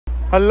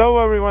Hello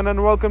everyone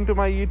and welcome to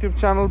my YouTube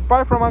channel.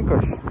 Bye from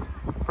Ankush.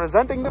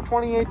 Presenting the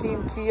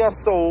 2018 Kia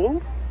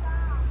Soul.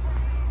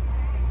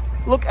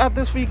 Look at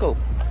this vehicle.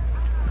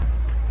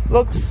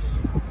 Looks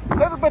a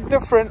little bit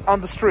different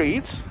on the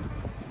streets,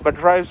 but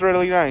drives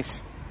really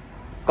nice.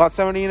 Got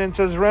 17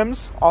 inches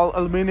rims, all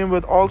aluminum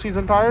with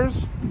all-season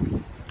tires.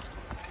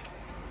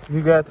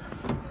 You get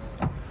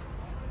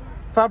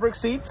fabric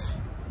seats.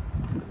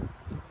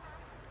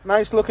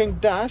 Nice looking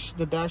dash.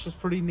 The dash is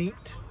pretty neat.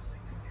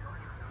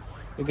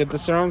 You get the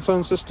surround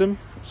sound system,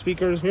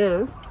 speakers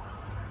here.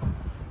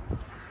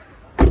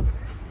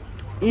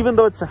 Even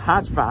though it's a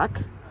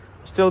hatchback,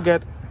 still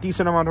get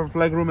decent amount of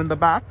legroom in the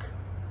back.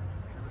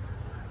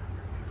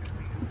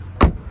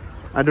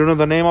 I don't know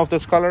the name of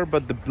this color,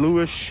 but the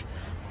bluish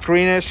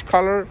greenish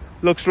color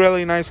looks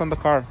really nice on the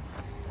car.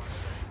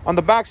 On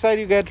the back side,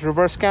 you get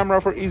reverse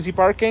camera for easy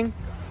parking,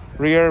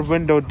 rear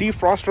window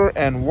defroster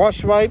and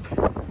wash wipe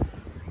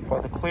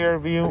for the clear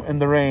view in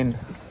the rain.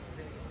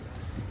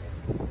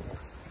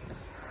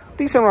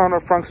 Decent amount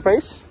of front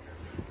space,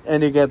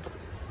 and you get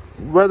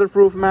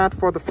weatherproof mat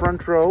for the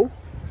front row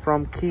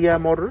from Kia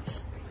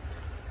Motors.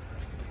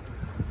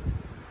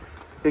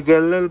 You get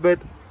a little bit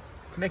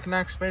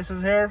knick-knack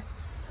spaces here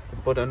to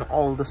put in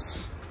all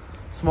this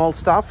small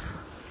stuff.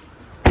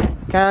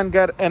 Can't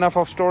get enough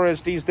of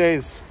storage these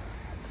days.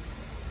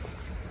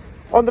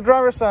 On the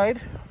driver's side,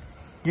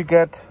 you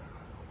get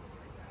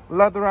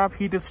leather wrap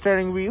heated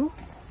steering wheel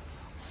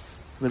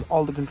with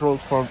all the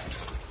controls for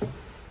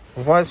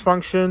voice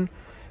function,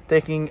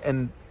 taking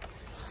and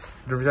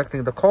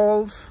rejecting the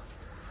calls.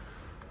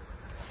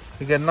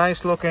 You get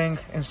nice looking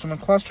instrument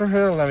cluster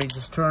here. Let me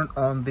just turn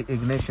on the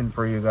ignition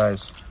for you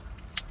guys.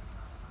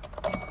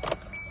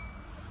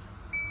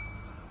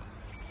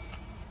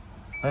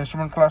 The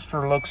instrument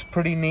cluster looks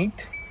pretty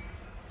neat.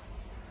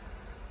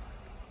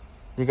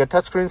 You get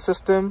touchscreen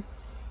system,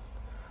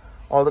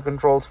 all the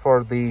controls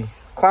for the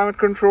climate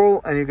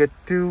control, and you get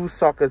two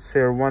sockets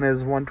here. One is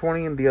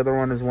 120 and the other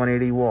one is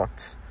 180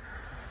 watts.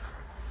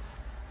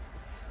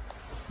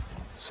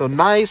 So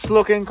nice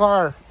looking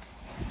car.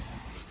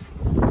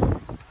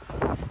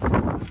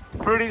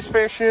 Pretty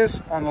spacious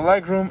on the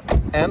legroom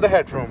and the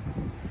headroom.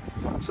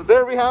 So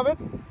there we have it.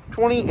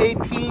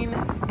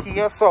 2018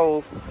 Kia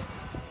Soul.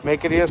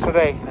 Make it yours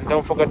today. And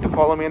don't forget to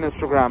follow me on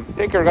Instagram.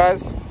 Take care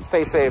guys.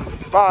 Stay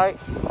safe. Bye.